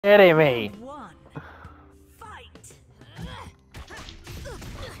Kidding me.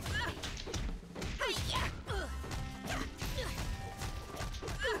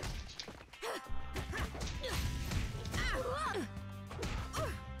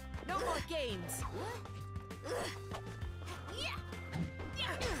 No more games.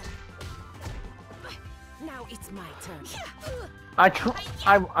 Now it's my turn.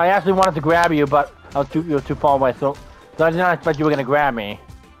 I actually wanted to grab you, but you were too far away, so I did not expect you were gonna grab me.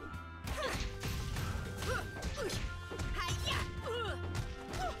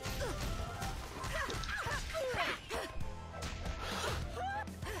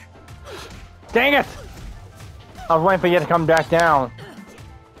 Dang it! I was waiting for you to come back down.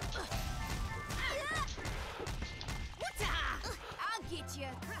 I'll get you.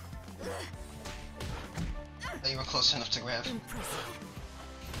 You were close enough to grab.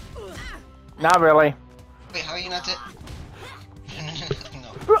 Not really. Wait, how are you not dead?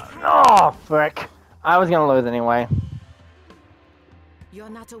 No. Oh, frick. I was gonna lose anyway. You're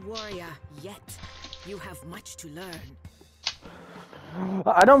not a warrior yet. You have much to learn.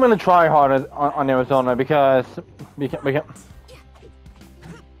 I don't really try hard on Arizona because why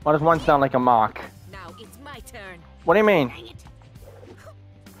does one sound like a mock? Now it's my turn. What do you mean?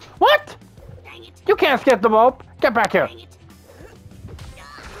 What? You can't skip the rope. Get back here.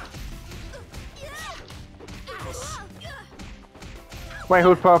 Wait,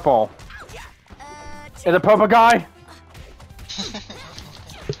 who's purple? Is it purple guy?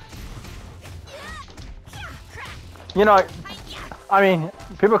 You know, I mean,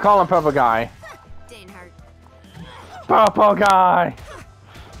 people call him purple guy. Purple guy.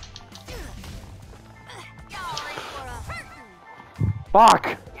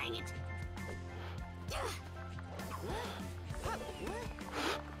 Fuck.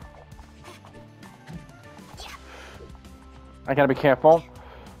 I gotta be careful.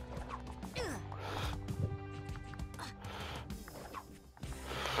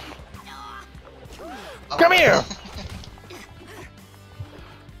 Come here!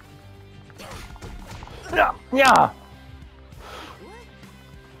 Yeah.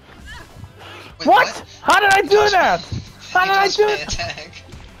 Wait, What? How did I do that? How did I do it?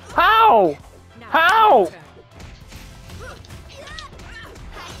 How? How?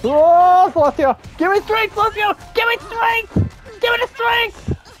 Oh, Celestial! Give me strength, Celestial! Give me strength! Give me the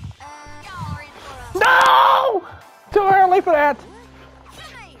strength! No! Too early for that!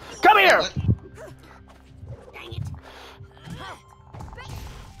 Come here!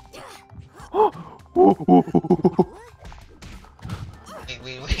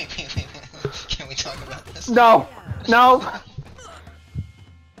 Wait. Can we talk about this? No! No!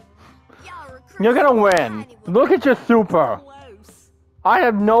 You're gonna win! Look at your super! I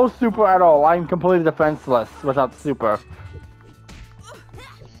have no super at all. I'm completely defenseless without super.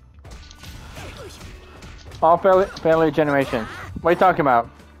 All failure generations. What are you talking about?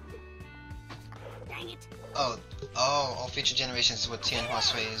 Oh, all future generations is what Tianhuo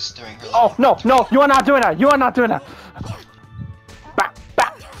sways during her life. Oh, no, no, you are not doing that! You are not doing that! Back,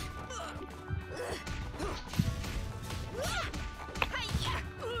 back!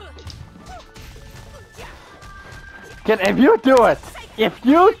 If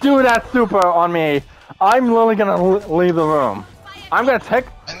you do that super on me, I'm literally gonna leave the room. I'm gonna take...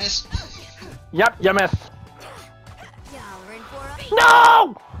 I missed. Yep, you missed.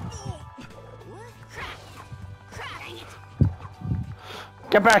 No!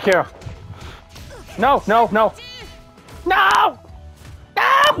 Get back here. No, no, no. No!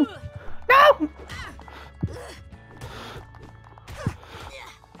 No! No!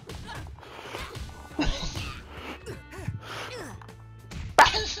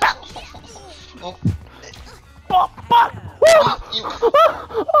 Oh.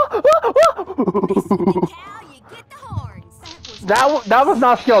 That was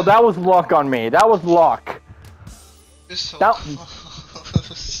not skill. That was luck on me. That was luck. You're so That...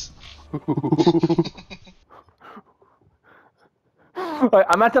 close.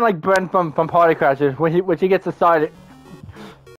 I'm acting like Brent from Party Crashers when he gets excited